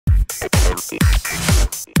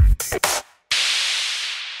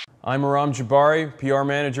I'm Aram Jabari, PR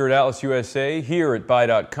Manager at Atlas USA, here at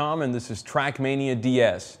Buy.com, and this is TrackMania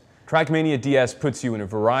DS. TrackMania DS puts you in a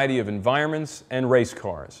variety of environments and race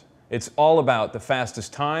cars. It's all about the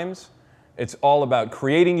fastest times. It's all about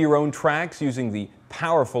creating your own tracks using the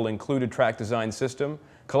powerful included track design system.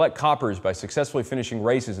 Collect coppers by successfully finishing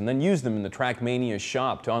races and then use them in the TrackMania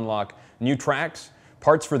shop to unlock new tracks,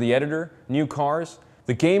 parts for the editor, new cars.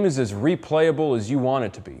 The game is as replayable as you want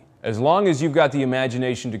it to be. As long as you've got the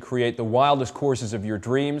imagination to create the wildest courses of your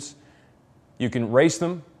dreams, you can race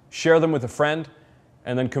them, share them with a friend,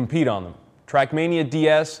 and then compete on them. TrackMania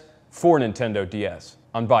DS for Nintendo DS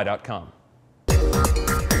on Buy.com.